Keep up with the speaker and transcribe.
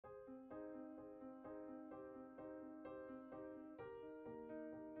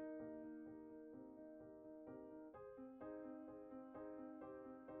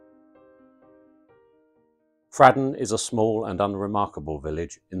Fraddon is a small and unremarkable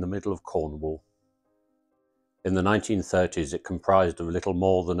village in the middle of Cornwall. In the 1930s it comprised of little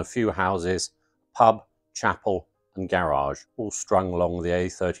more than a few houses, pub, chapel and garage, all strung along the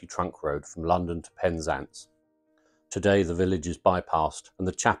A30 trunk road from London to Penzance. Today the village is bypassed and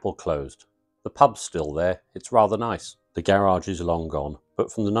the chapel closed. The pub's still there, it's rather nice. The garage is long gone,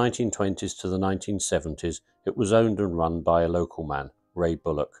 but from the 1920s to the 1970s it was owned and run by a local man, Ray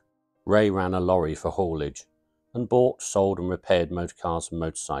Bullock. Ray ran a lorry for haulage and bought, sold and repaired motorcars and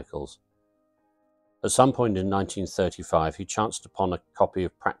motorcycles. At some point in 1935 he chanced upon a copy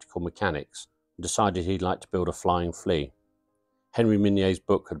of Practical Mechanics and decided he'd like to build a flying flea. Henry Minier's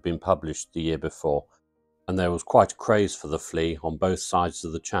book had been published the year before, and there was quite a craze for the flea on both sides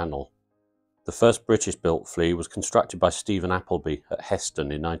of the channel. The first British-built flea was constructed by Stephen Appleby at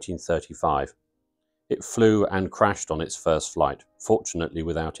Heston in 1935. It flew and crashed on its first flight, fortunately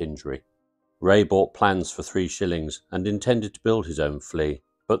without injury. Ray bought plans for 3 shillings and intended to build his own flea,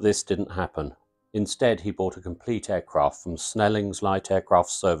 but this didn't happen. Instead, he bought a complete aircraft from Snelling's Light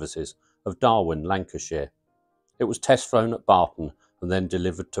Aircraft Services of Darwin, Lancashire. It was test flown at Barton and then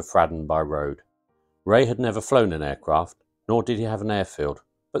delivered to Fraddon by road. Ray had never flown an aircraft, nor did he have an airfield,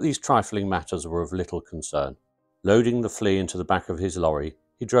 but these trifling matters were of little concern. Loading the flea into the back of his lorry,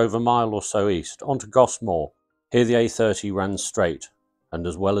 he drove a mile or so east, on to Goss Moor. Here the A30 ran straight, and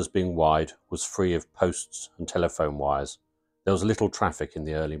as well as being wide, was free of posts and telephone wires. There was little traffic in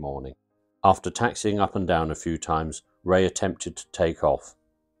the early morning. After taxiing up and down a few times, Ray attempted to take off.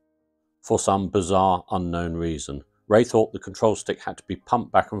 For some bizarre, unknown reason, Ray thought the control stick had to be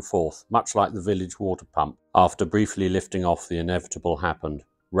pumped back and forth, much like the village water pump. After briefly lifting off, the inevitable happened,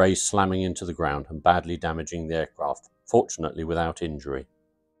 Ray slamming into the ground and badly damaging the aircraft, fortunately without injury.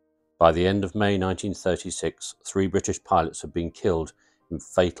 By the end of May 1936, 3 British pilots had been killed in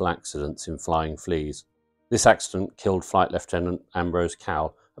fatal accidents in flying fleas. This accident killed Flight Lieutenant Ambrose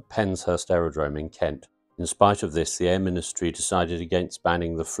Cowell at Penshurst Aerodrome in Kent. In spite of this, the Air Ministry decided against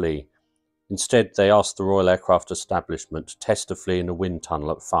banning the flea. Instead, they asked the Royal Aircraft Establishment to test a flea in a wind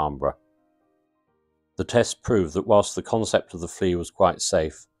tunnel at Farnborough. The test proved that whilst the concept of the flea was quite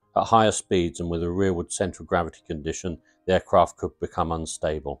safe, at higher speeds and with a rearward centre of gravity condition, the aircraft could become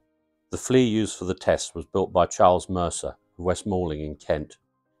unstable. The flea used for the test was built by Charles Mercer of West Malling in Kent.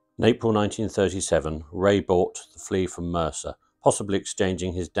 In April 1937, Ray bought the flea from Mercer, possibly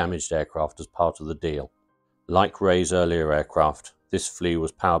exchanging his damaged aircraft as part of the deal. Like Ray's earlier aircraft, this flea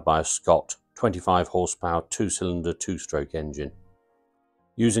was powered by a Scott 25 horsepower 2-cylinder 2-stroke engine.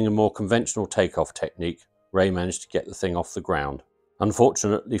 Using a more conventional takeoff technique, Ray managed to get the thing off the ground.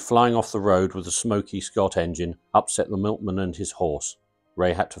 Unfortunately, flying off the road with a smoky Scott engine upset the milkman and his horse.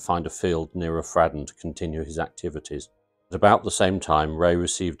 Ray had to find a field nearer Fraddon to continue his activities. At about the same time, Ray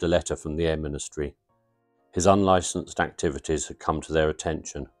received a letter from the Air Ministry. His unlicensed activities had come to their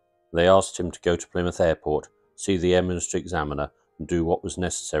attention. They asked him to go to Plymouth Airport, see the Air Ministry examiner and do what was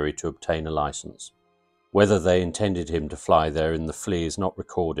necessary to obtain a licence. Whether they intended him to fly there in the flea is not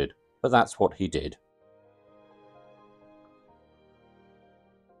recorded, but that's what he did.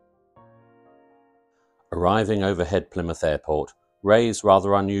 Arriving overhead Plymouth Airport, Ray's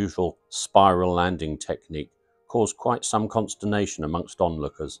rather unusual spiral landing technique caused quite some consternation amongst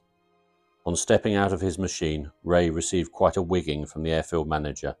onlookers. On stepping out of his machine, Ray received quite a wigging from the airfield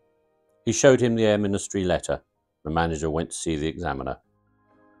manager. He showed him the Air Ministry letter. The manager went to see the examiner.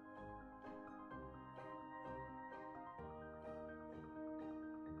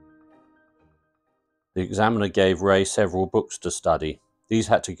 The examiner gave Ray several books to study. These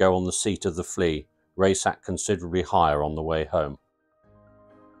had to go on the seat of the flea. Ray sat considerably higher on the way home.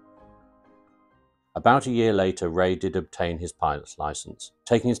 About a year later, Ray did obtain his pilot's licence,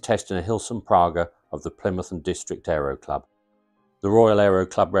 taking his test in a Hilson Praga of the Plymouth and District Aero Club. The Royal Aero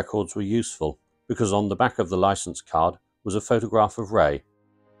Club records were useful, because on the back of the licence card was a photograph of Ray.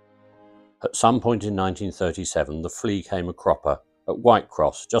 At some point in 1937, the flea came a cropper at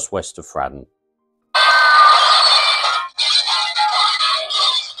Whitecross, just west of Fraddon.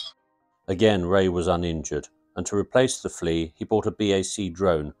 Again, Ray was uninjured, and to replace the flea, he bought a BAC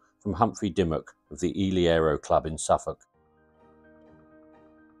drone from Humphrey Dimmock of the Ely Aero Club in Suffolk.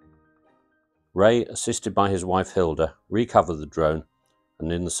 Ray, assisted by his wife Hilda, recovered the drone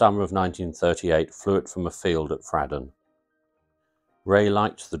and in the summer of 1938 flew it from a field at Fraddon. Ray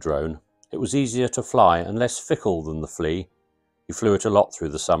liked the drone. It was easier to fly and less fickle than the flea. He flew it a lot through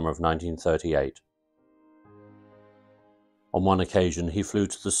the summer of 1938. On one occasion he flew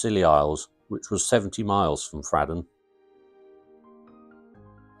to the Scilly Isles, which was 70 miles from Fraddon.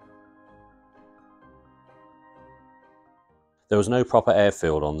 There was no proper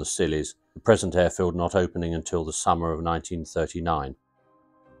airfield on the Scillies, the present airfield not opening until the summer of 1939.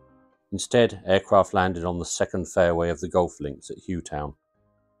 Instead, aircraft landed on the second fairway of the golf links at Hewtown.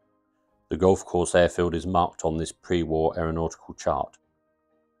 The golf course airfield is marked on this pre-war aeronautical chart.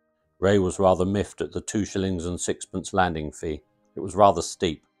 Ray was rather miffed at the 2 shillings and 6pence landing fee. It was rather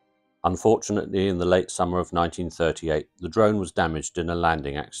steep. Unfortunately, in the late summer of 1938, the drone was damaged in a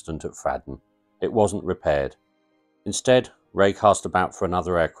landing accident at Fraddon. It wasn't repaired. Instead, Ray cast about for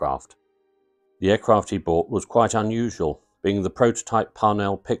another aircraft. The aircraft he bought was quite unusual, being the prototype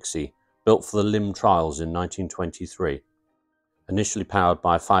Parnell Pixie, built for the Lim trials in 1923. Initially powered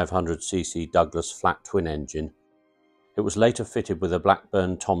by a 500cc Douglas flat twin engine, it was later fitted with a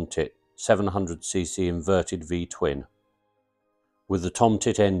Blackburn Tomtit 700cc inverted V-twin. With the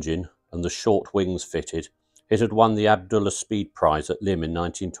Tomtit engine and the short wings fitted, it had won the Abdullah Speed Prize at Lim in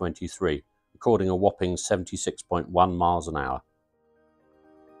 1923, recording a whopping 76.1 miles an hour.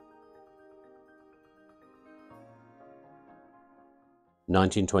 In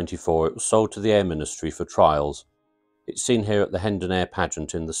 1924, it was sold to the Air Ministry for trials. It's seen here at the Hendon Air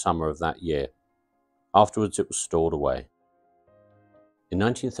Pageant in the summer of that year. Afterwards, it was stored away. In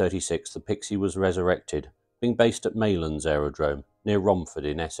 1936, the Pixie was resurrected, being based at Maylands Aerodrome, near Romford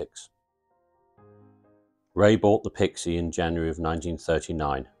in Essex. Ray bought the Pixie in January of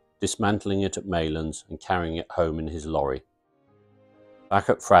 1939, dismantling it at Maylands and carrying it home in his lorry. Back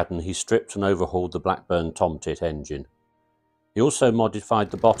at Fraddon, he stripped and overhauled the Blackburn Tomtit engine. He also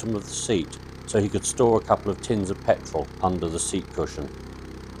modified the bottom of the seat so he could store a couple of tins of petrol under the seat cushion.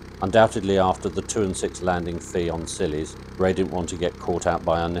 Undoubtedly, after the 2 and 6 landing fee on Scillies, Ray didn't want to get caught out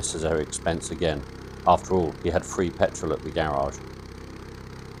by unnecessary expense again. After all, he had free petrol at the garage.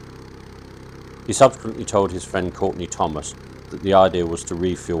 He subsequently told his friend Courtney Thomas that the idea was to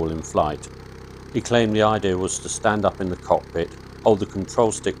refuel in flight. He claimed the idea was to stand up in the cockpit, hold the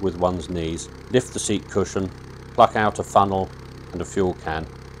control stick with one's knees, lift the seat cushion, pluck out a funnel and a fuel can,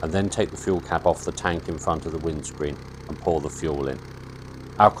 and then take the fuel cap off the tank in front of the windscreen and pour the fuel in.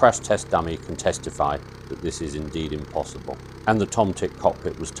 Our crash test dummy can testify that this is indeed impossible, and the Tomtit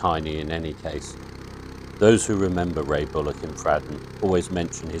cockpit was tiny in any case. Those who remember Ray Bullock in Fraddon always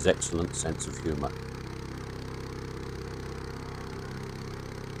mention his excellent sense of humour.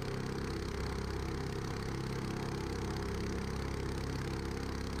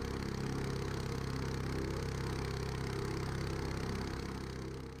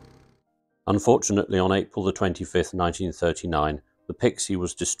 Unfortunately, on April the 25th, 1939, the Pixie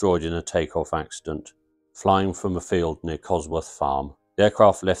was destroyed in a take-off accident, flying from a field near Cosworth Farm. The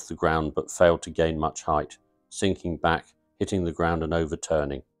aircraft left the ground but failed to gain much height, sinking back, hitting the ground and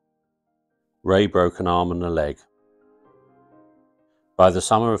overturning. Ray broke an arm and a leg. By the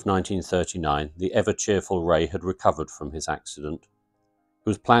summer of 1939, the ever-cheerful Ray had recovered from his accident. He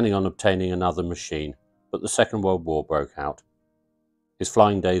was planning on obtaining another machine, but the Second World War broke out. His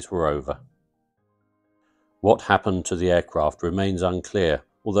flying days were over. What happened to the aircraft remains unclear,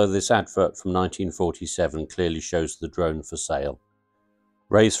 although this advert from 1947 clearly shows the drone for sale.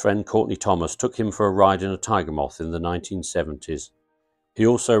 Ray's friend Courtney Thomas took him for a ride in a Tiger Moth in the 1970s. He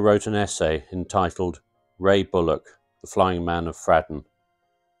also wrote an essay entitled Ray Bullock, the Flying Man of Fraddon,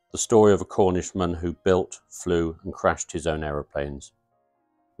 the story of a Cornishman who built, flew and crashed his own aeroplanes.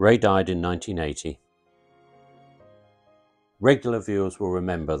 Ray died in 1980. Regular viewers will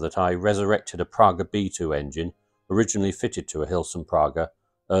remember that I resurrected a Praga B2 engine, originally fitted to a Hilson Praga,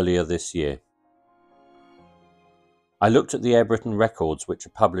 earlier this year. I looked at the Air Britain records which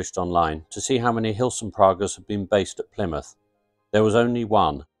are published online to see how many Hilson Pragas had been based at Plymouth. There was only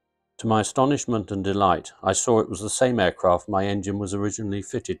one. To my astonishment and delight, I saw it was the same aircraft my engine was originally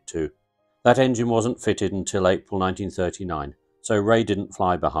fitted to. That engine wasn't fitted until April 1939, so Ray didn't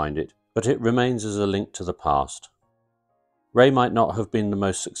fly behind it, but it remains as a link to the past. Ray might not have been the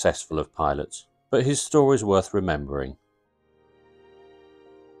most successful of pilots, but his story is worth remembering.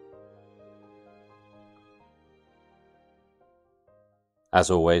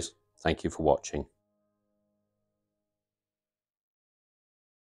 As always, thank you for watching.